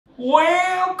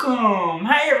Welcome!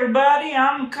 Hey everybody,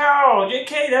 I'm Carl.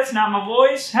 JK, that's not my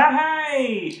voice.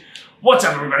 Hey! What's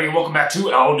up everybody? Welcome back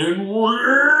to Elden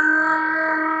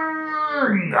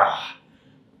Ring!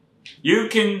 You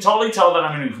can totally tell that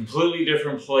I'm in a completely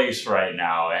different place right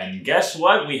now. And guess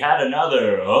what? We had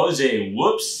another Jose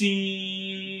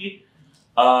whoopsie.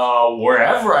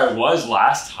 Wherever I was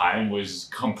last time was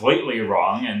completely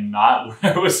wrong and not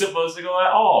where I was supposed to go at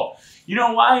all. You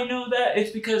know why I know that? It's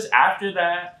because after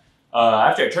that,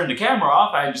 after I turned the camera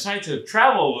off, I decided to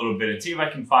travel a little bit and see if I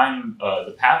can find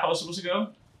the path I was supposed to go.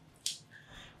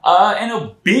 And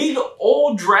a big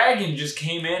old dragon just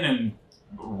came in and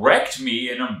wrecked me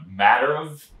in a matter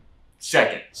of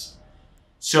seconds.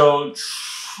 So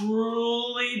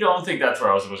truly don't think that's where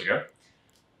I was supposed to go.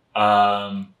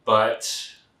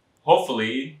 But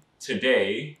hopefully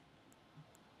today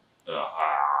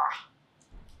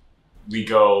we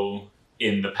go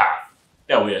in the path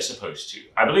that we are supposed to.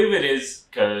 I believe it is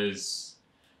because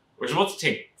we're supposed to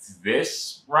take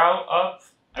this route up,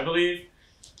 I believe.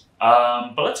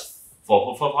 But let's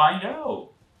find out.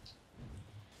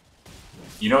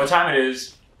 You know what time it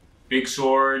is. Big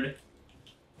sword,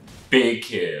 big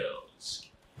kills.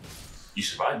 You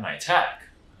survived my attack.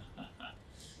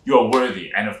 You are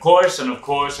worthy. And of course, and of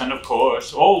course, and of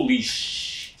course. Holy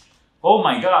sh! Oh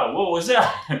my god, what was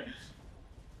that?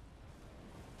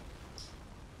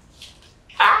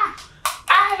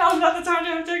 Now's not the time to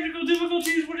have technical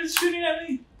difficulties when it's shooting at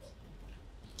me.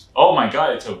 Oh my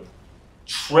god, it's a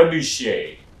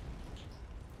trebuchet.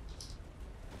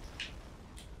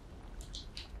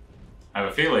 I have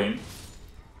a feeling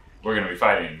we're gonna be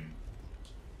fighting.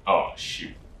 Oh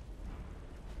shoot.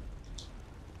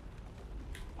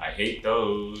 I hate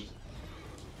those.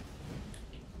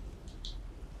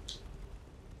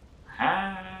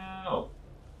 Help!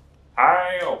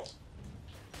 Help!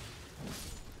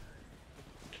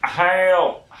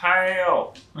 Help!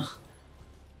 Help!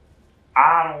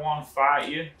 I don't want to fight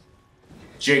you.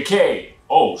 JK!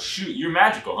 Oh shoot, you're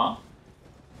magical, huh?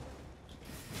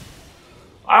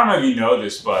 I don't know if you know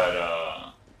this, but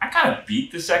I kind of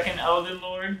beat the second Elden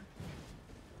Lord.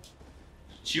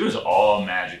 She was all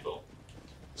magical.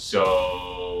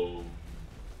 So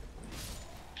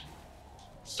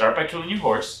start by killing your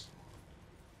horse.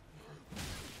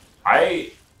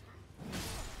 I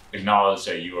acknowledge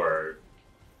that you are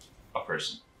a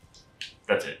person.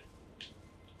 That's it.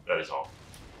 That is all.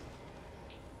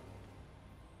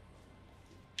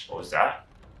 What was that?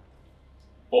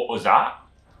 What was that?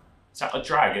 Is that a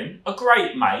dragon? A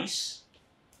great mace?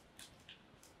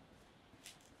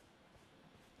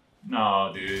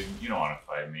 No, dude. You don't want to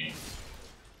fight me.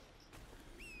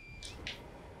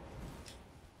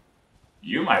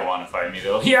 You might want to fight me,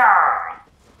 though. Yeah!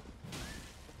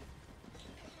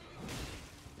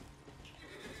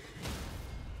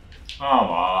 Come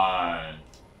on.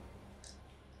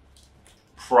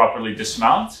 Properly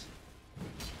dismount.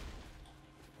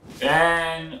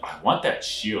 And I want that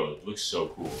shield. It looks so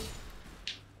cool.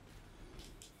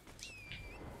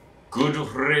 Good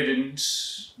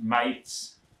riddance,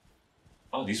 mates.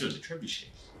 Oh, these are the trebuchets.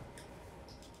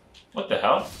 What the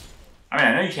hell? I mean,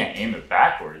 I know you can't aim it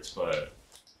backwards, but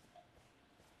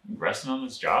you resting on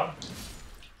this job?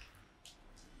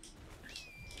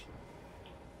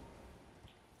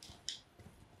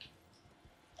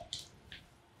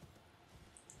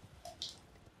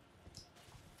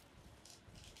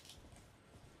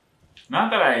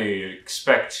 Not that I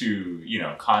expect to, you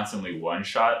know, constantly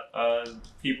one-shot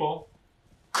people.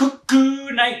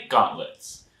 Cuckoo Night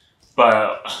Gauntlets.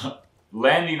 But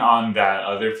landing on that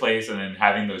other place and then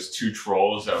having those two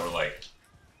trolls that were like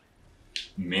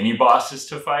mini-bosses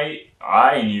to fight,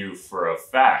 I knew for a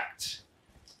fact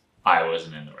I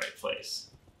wasn't in the right place.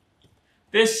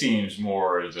 This seems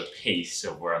more the pace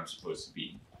of where I'm supposed to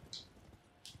be.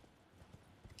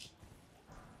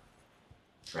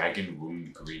 Dragon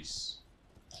Wound Grease.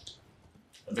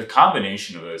 The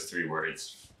combination of those three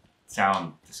words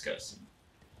sound disgusting.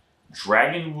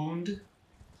 Dragon Wound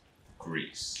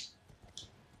Grease.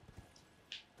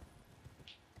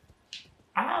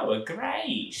 Oh, a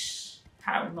grace.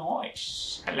 How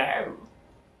nice. Hello.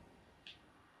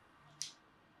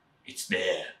 It's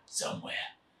there, somewhere.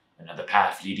 Another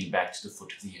path leading back to the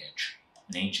foot of the edge.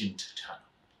 An ancient tunnel.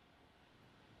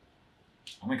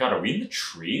 Oh my god, are we in the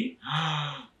tree?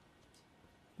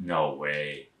 No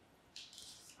way.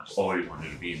 I've always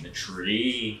wanted to be in the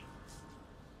tree.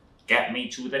 Get me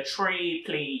to the tree,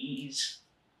 please.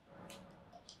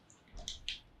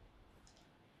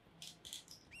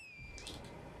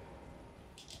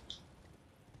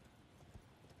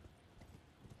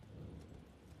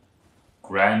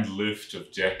 Grand Lift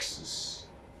of Dexus.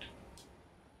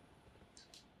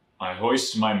 I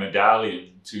hoist my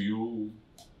medallion to you.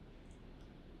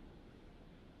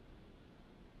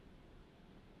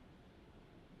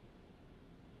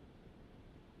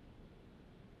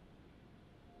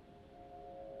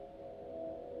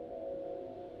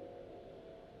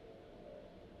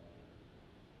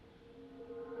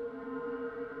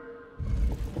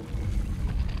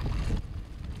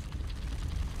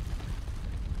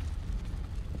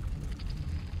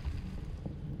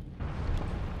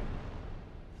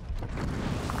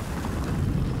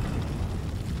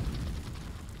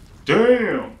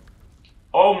 Damn!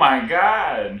 Oh my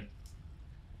god!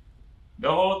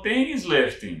 The whole thing is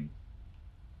lifting.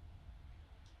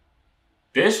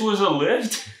 This was a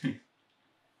lift?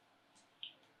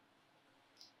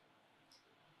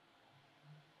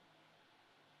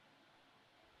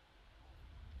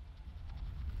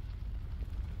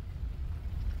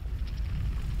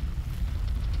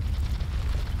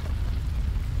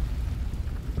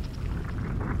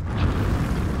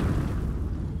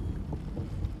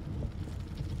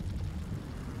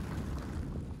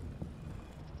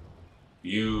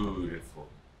 Beautiful.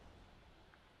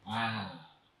 Wow.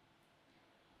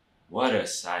 What a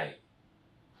sight.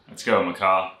 Let's go,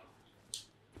 Macaw.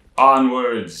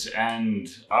 Onwards and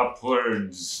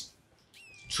upwards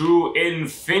to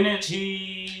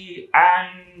infinity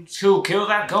and to kill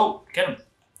that goat. Get him.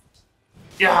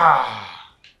 Yeah.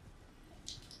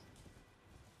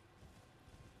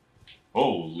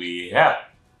 Holy hell.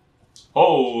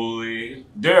 Holy.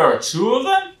 There are two of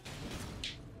them?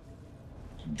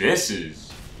 This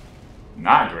is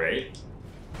not great.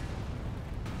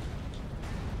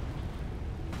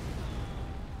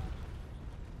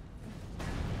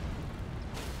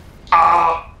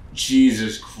 Ah,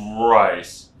 Jesus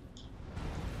Christ.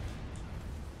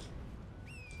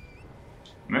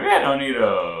 Maybe I don't need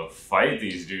to fight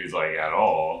these dudes like at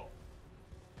all.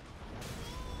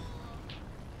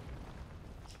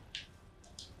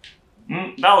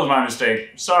 That was my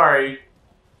mistake. Sorry.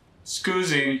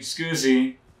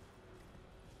 Scoozy.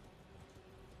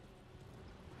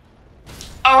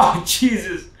 Oh,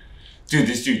 Jesus. Dude,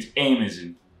 this dude's aim is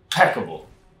impeccable.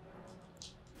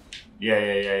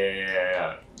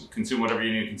 Yeah. Consume whatever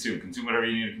you need to consume. Consume whatever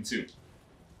you need to consume.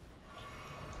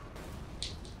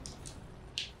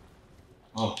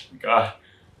 Oh, my God.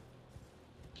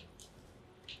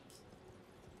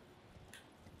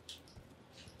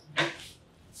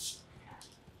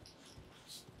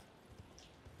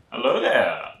 Hello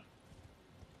there.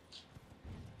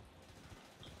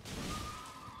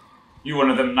 You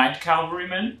one of them night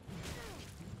cavalrymen?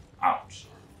 Ouch.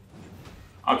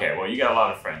 Okay, well, you got a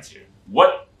lot of friends here.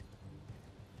 What?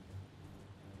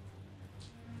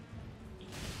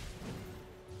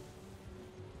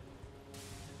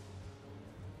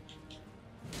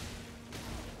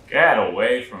 Get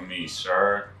away from me,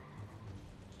 sir.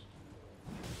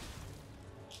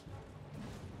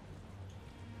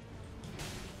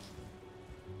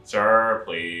 Sir,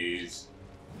 please.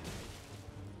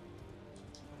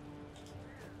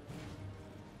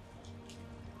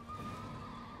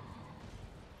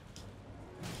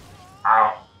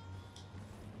 Ow.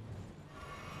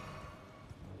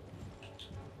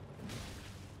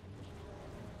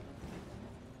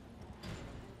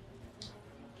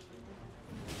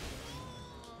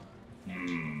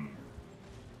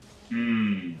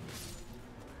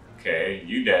 Okay,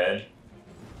 you dead.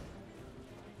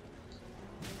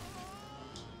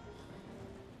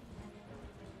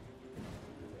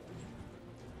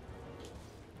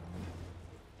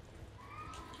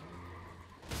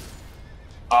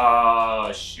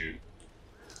 Shoot.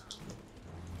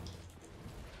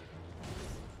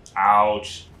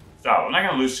 Ouch. Stop, I'm not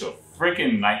gonna lose to a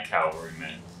freaking night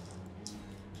cavalryman.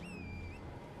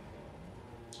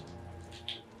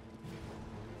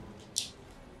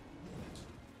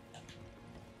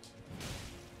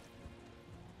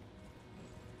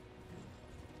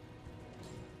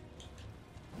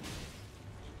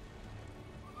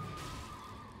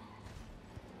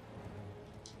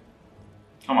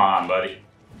 Come on, buddy.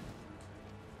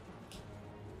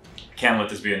 Can't let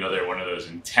this be another one of those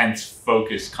intense,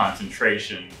 focused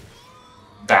concentration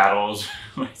battles.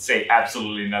 Say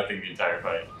absolutely nothing the entire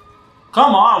fight.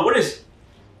 Come on, what is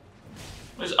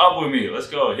up with me? Let's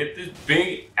go. Hit this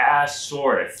big ass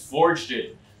sword. I forged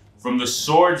it from the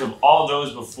swords of all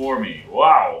those before me.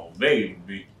 Wow,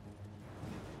 baby.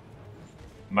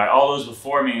 By all those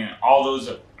before me and all those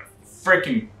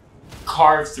freaking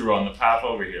carved through on the path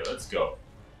over here. Let's go.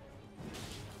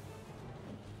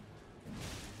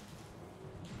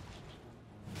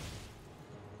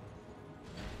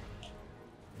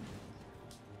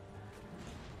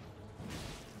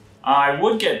 I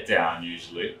would get down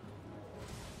usually.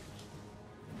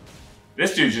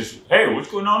 This dude just, hey,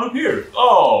 what's going on up here?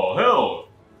 Oh, hell.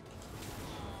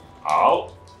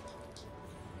 Ow.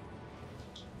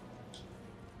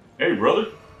 Hey, brother.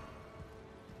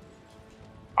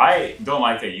 I don't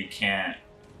like that you can't,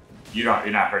 you're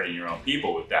not hurting your own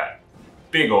people with that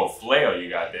big old flail you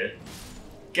got there.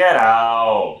 Get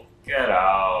out. Get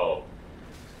out.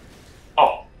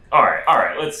 Oh,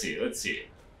 alright, let's see.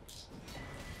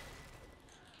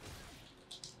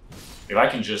 If I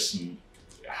can just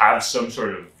have some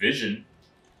sort of vision.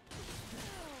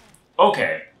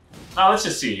 Okay, now let's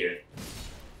just see here.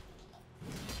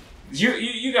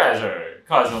 You guys are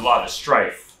causing a lot of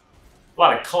strife. A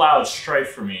lot of cloud strife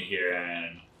for me here,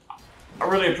 and I'm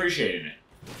really appreciating it.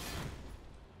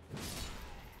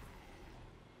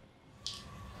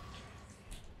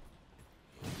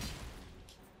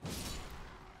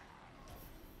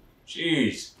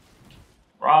 Jeez.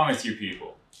 What's wrong with you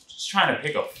people? Just trying to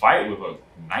pick a fight with a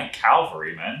knight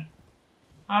cavalry, man.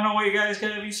 I don't know why you guys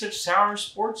gotta be such sour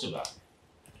sports about it.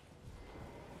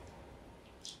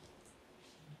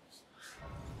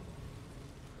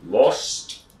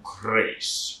 Lost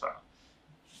Grace.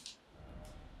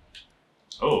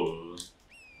 Oh,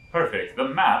 perfect. The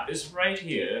map is right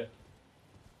here.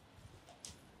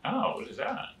 Oh, what is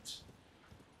that?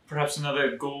 Perhaps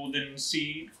another golden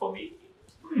seed for me?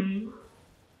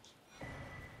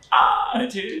 Ah,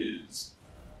 it is.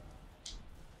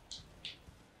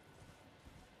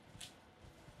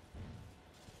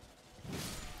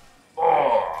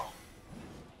 Oh.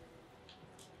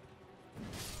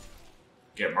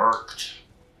 Get murked.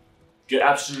 Get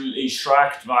absolutely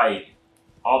shreked, mate.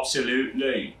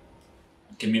 Absolutely.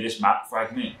 Give me this map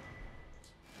fragment.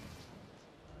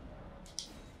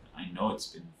 I know it's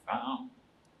been found.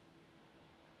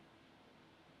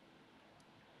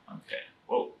 Okay,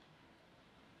 whoa.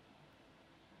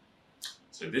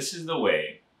 So this is the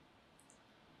way.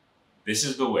 This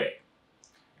is the way.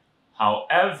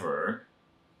 However,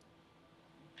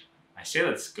 I say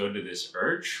let's go to this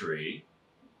Erd tree.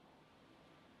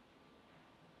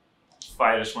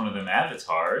 Fight us one of them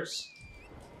avatars.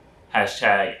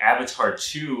 Hashtag Avatar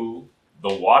 2,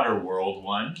 the water world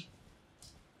one.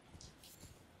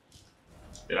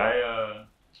 Did I,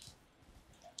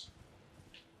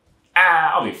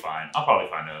 I'll be fine. I'll probably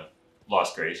find a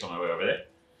Lost Grace on my way over there.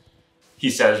 He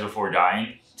says before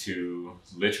dying to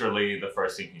literally the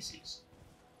first thing he sees.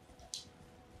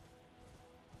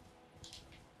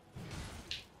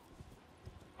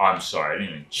 Oh, I'm sorry, I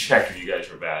didn't even check if you guys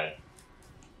were bad.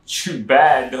 Too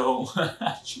bad though.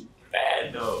 Too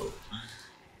bad though.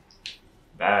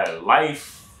 Bad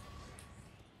life.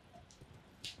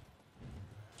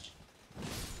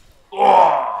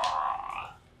 Oh!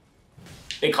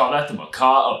 They call that the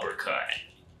macaw uppercut.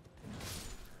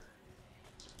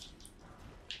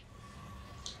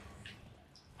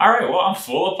 Alright, well, I'm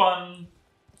full up on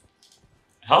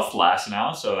health blast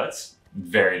now, so that's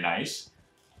very nice.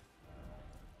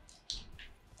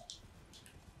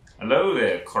 Hello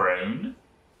there, Crone.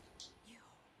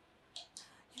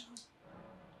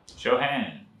 Show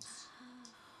hands.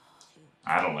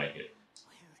 I don't like it.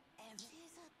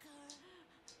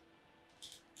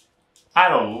 I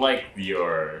don't like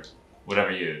your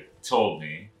whatever you told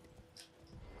me.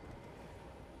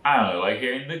 I only like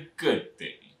hearing the good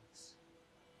things.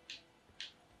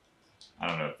 I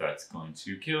don't know if that's going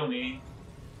to kill me.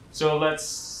 So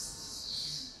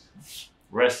let's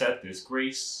rest at this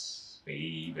grace,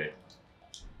 baby.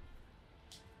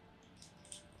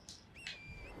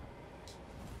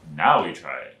 Now we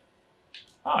try it.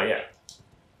 Oh yeah.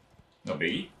 No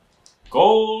biggie.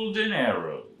 Golden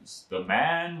arrows. The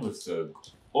man with the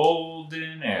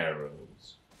golden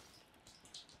arrows.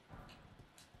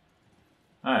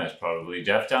 That's probably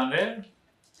Jeff down there.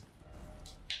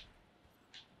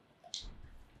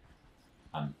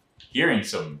 I'm hearing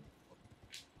some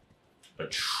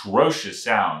atrocious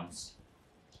sounds.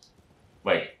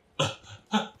 Like,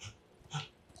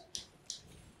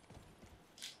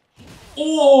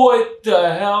 oh, what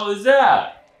the hell is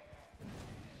that?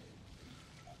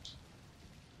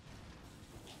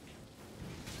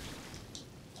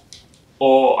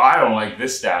 Oh, I don't like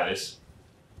this status.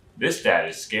 This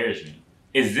status scares me.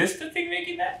 Is this the thing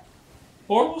making that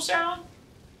horrible sound?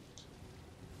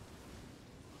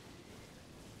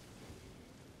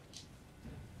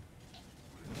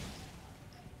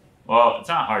 Well, it's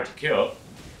not hard to kill.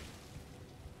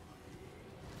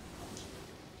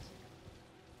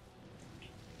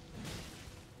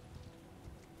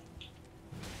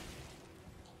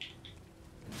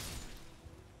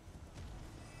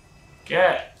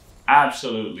 Get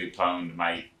absolutely pwned,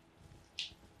 mate.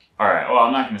 Alright, well,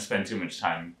 I'm not going to spend too much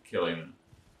time killing them.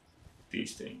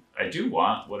 these things. I do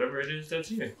want whatever it is that's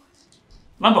here.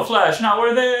 Lump of flesh, not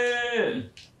worth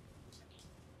it!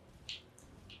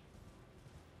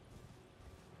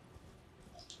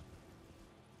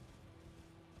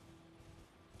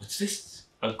 What's this?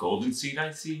 A golden seed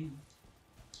I see?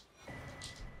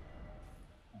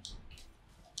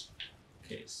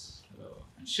 Okay, so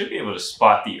I should be able to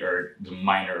spot the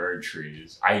minor Erd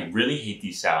trees. I really hate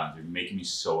these sounds. They're making me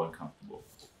so uncomfortable.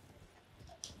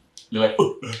 They're like,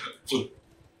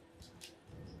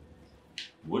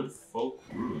 Woodfolk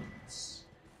ruins.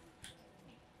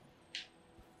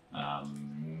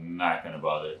 Not gonna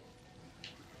bother.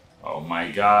 Oh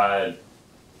my god.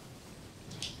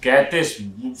 Get this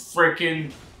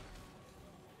freaking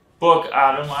book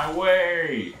out of my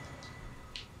way.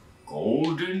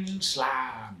 Golden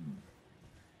slab.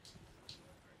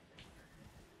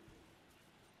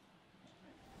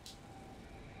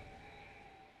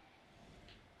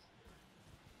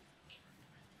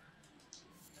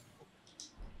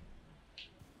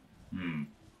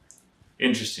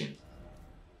 Interesting.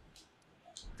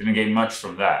 Didn't gain much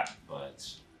from that,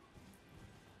 but...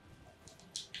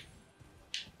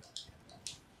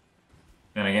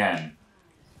 Then again,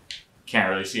 can't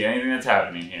really see anything that's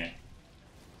happening here.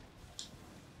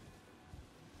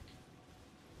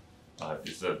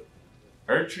 Is the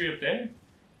Erd tree up there?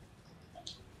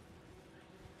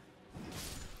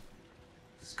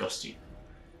 Disgusting.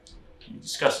 You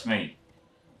disgust me.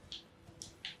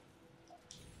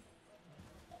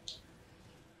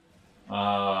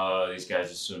 These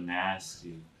guys are so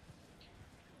nasty.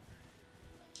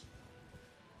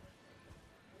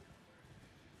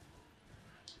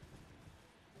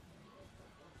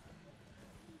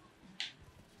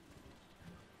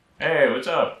 Hey, what's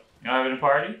up? Y'all having a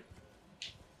party?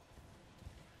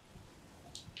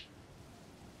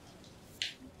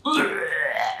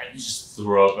 You just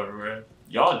throw up everywhere.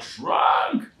 Y'all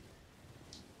drunk!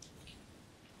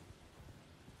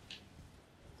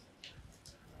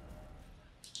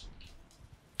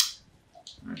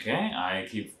 Okay, I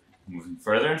keep moving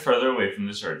further and further away from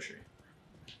this Erd tree.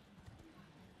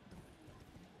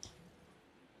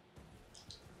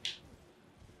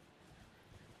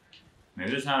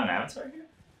 Maybe there's not an avatar here?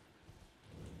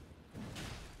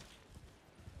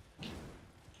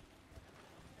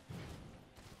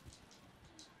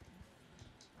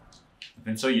 I've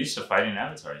been so used to fighting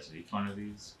avatars at each one of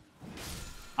these.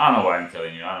 I don't know why I'm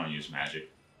killing you. I don't use magic.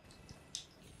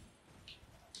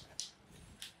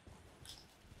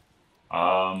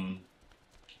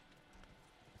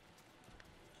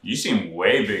 You seem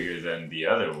way bigger than the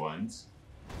other ones.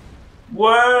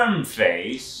 Worm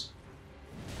face.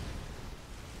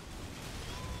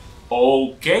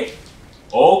 Okay.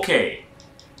 Okay.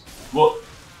 Well.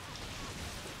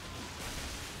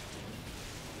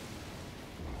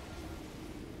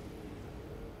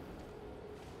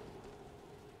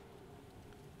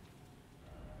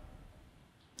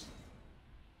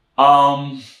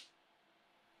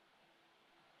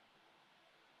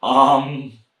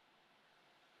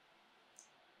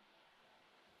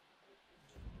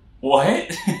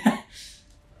 What?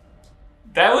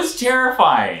 That was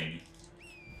terrifying.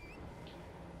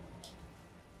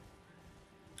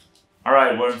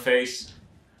 Alright, worm face.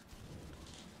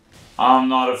 I'm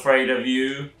not afraid of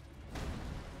you.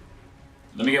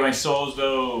 Let me get my souls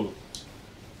though.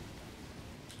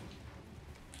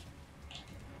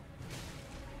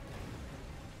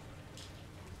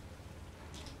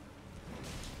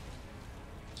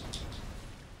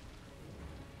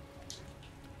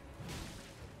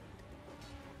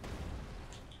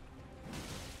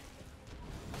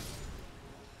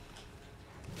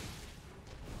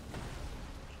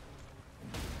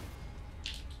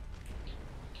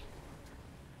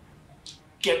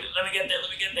 Let me get there, let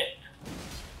me get there.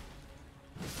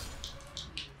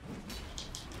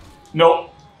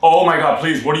 No. Oh my god,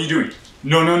 please, what are you doing?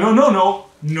 No, no, no, no, no.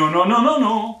 No, no, no, no,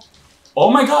 no.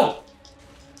 Oh my god.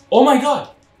 Oh my god.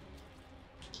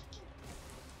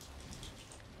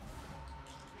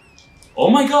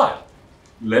 Oh my god.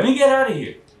 Let me get out of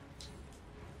here.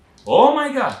 Oh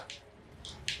my god.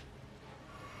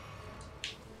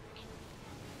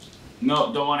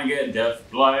 No, don't want to get death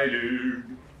blighted.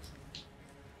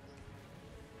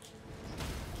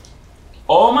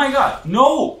 Oh my god,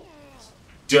 no!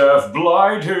 Death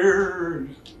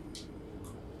blighted!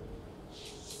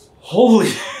 Holy...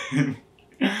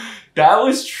 That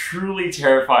was truly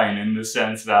terrifying in the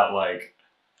sense that, like,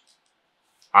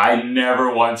 I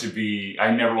never want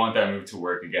that move to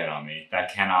work again on me.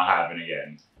 That cannot happen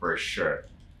again, for sure.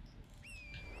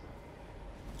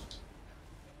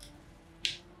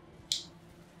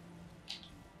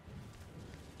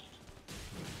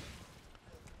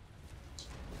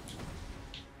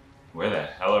 Where the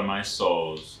hell are my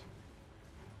souls?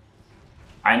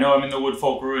 I know I'm in the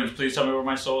Woodfolk ruins. Please tell me where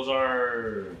my souls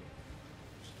are.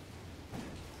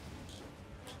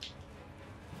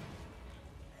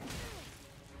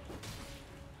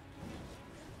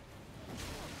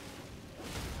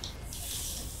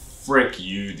 Frick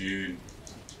you, dude.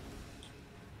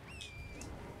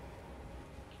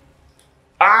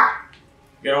 Ah!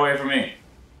 Get away from me.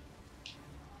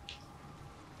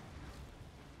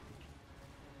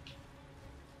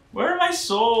 Where are my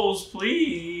souls,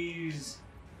 please?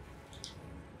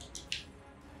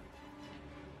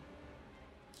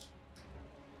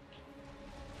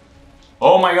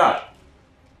 Oh my god.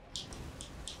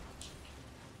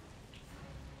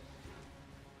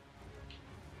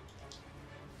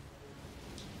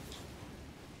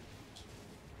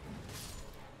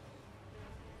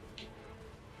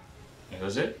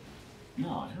 Is it?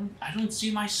 No, I don't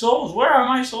see my souls. Where are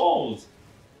my souls?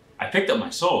 I picked up my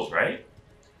souls, right?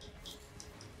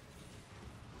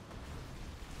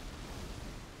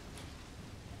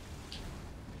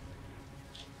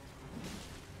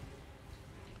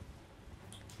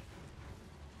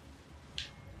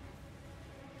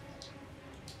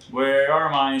 Where are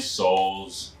my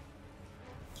souls?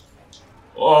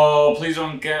 Oh, please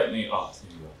don't get me. Oh,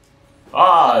 there you go.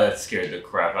 Ah, that scared the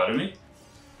crap out of me.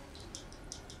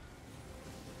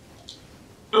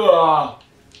 Ah.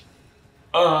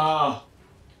 Ah.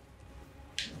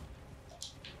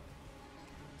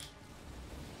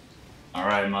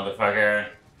 Alright, motherfucker.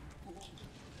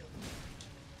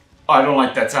 Oh, I don't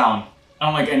like that sound. I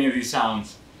don't like any of these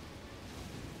sounds.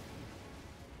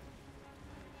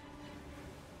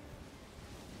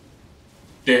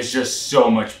 There's just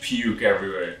so much puke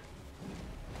everywhere.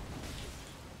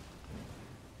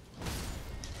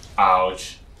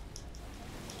 Ouch.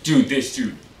 Dude, this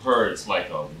dude hurts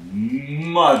like a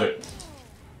mother.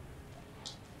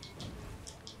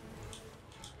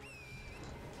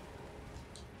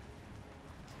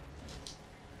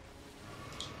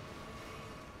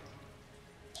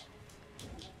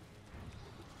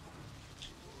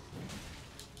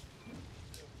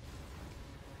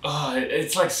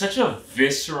 It's like such a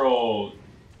visceral,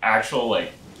 actual,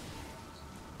 like,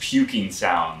 puking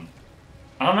sound.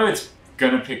 I don't know if it's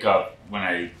gonna pick up when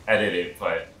I edit it,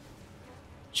 but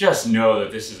just know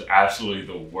that this is absolutely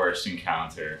the worst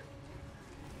encounter.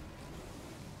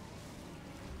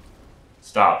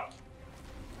 Stop.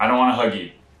 I don't want to hug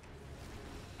you.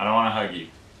 I don't want to hug you.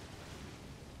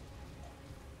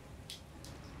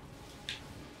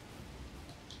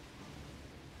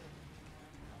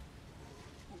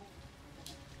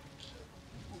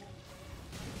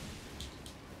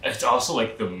 It's also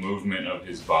like the movement of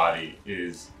his body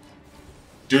is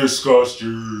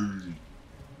disgusting.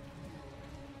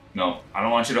 No, I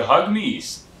don't want you to hug me.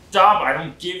 Stop, I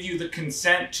don't give you the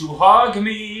consent to hug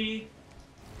me.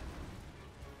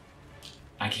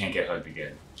 I can't get hugged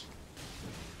again.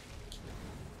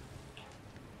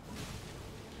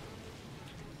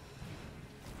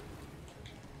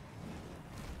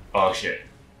 Oh shit.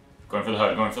 Going for the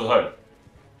hug, going for the hug.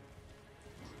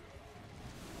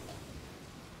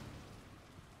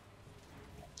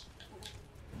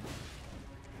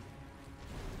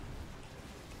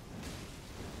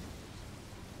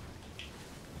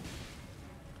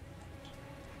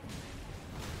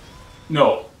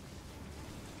 No.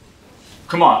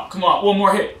 Come on, come on, one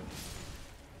more hit.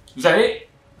 Was that it?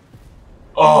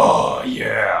 Oh,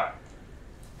 yeah.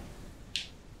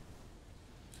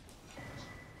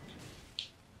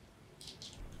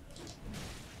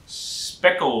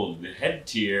 Speckled head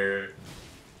tier.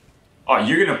 Oh,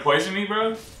 you're gonna poison me,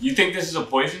 bro? You think this is a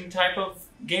poison type of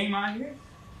game out here?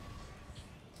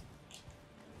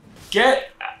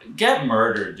 Get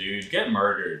murdered, dude. Get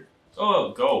murdered.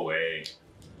 Oh, go away.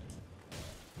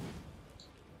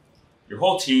 Your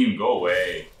whole team, go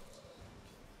away.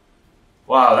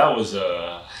 Wow, that was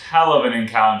a hell of an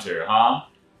encounter, huh?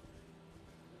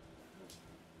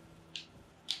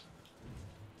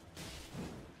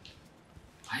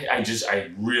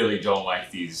 I really don't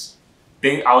like these.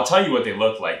 I'll tell you what they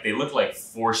look like. They look like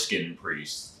foreskin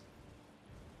priests.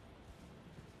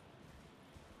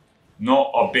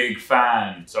 Not a big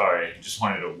fan. Sorry, just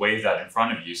wanted to wave that in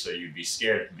front of you so you'd be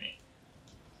scared of me.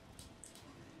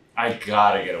 I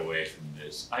gotta get away from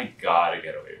this. I gotta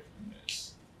get away from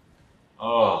this.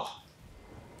 Oh.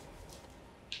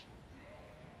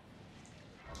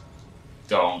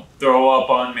 Don't throw up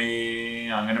on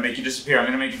me. I'm gonna make you disappear. I'm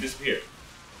gonna make you disappear.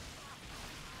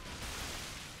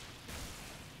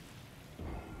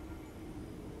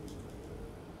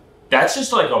 That's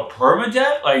just like a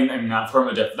permadeath? Like, I'm not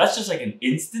permadeath. That's just like an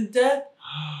instant death?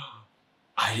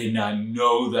 I did not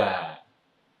know that.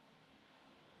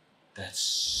 That's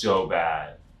so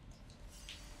bad.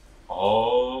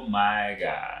 Oh my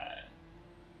god.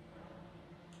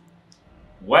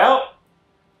 Well,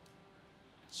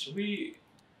 should we...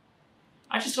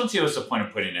 I just don't see what's the point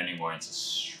of putting any more into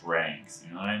strength,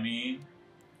 you know what I mean?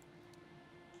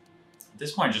 At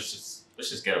this point, let's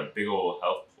just get a big old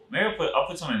health pool. Maybe I'll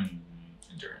put some in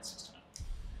endurance this time.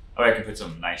 Oh, I can put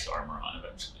some nice armor on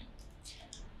eventually.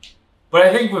 But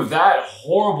I think with that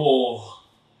horrible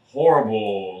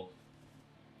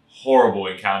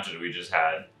encounter that we just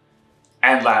had,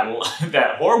 and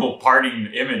that horrible parting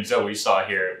image that we saw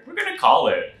here, we're gonna call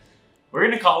it. We're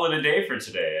gonna call it a day for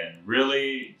today and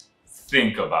really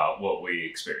think about what we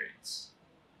experienced,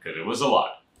 because it was a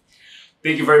lot.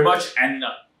 Thank you very much, and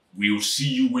we will see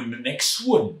you in the next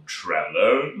one,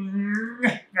 traveler.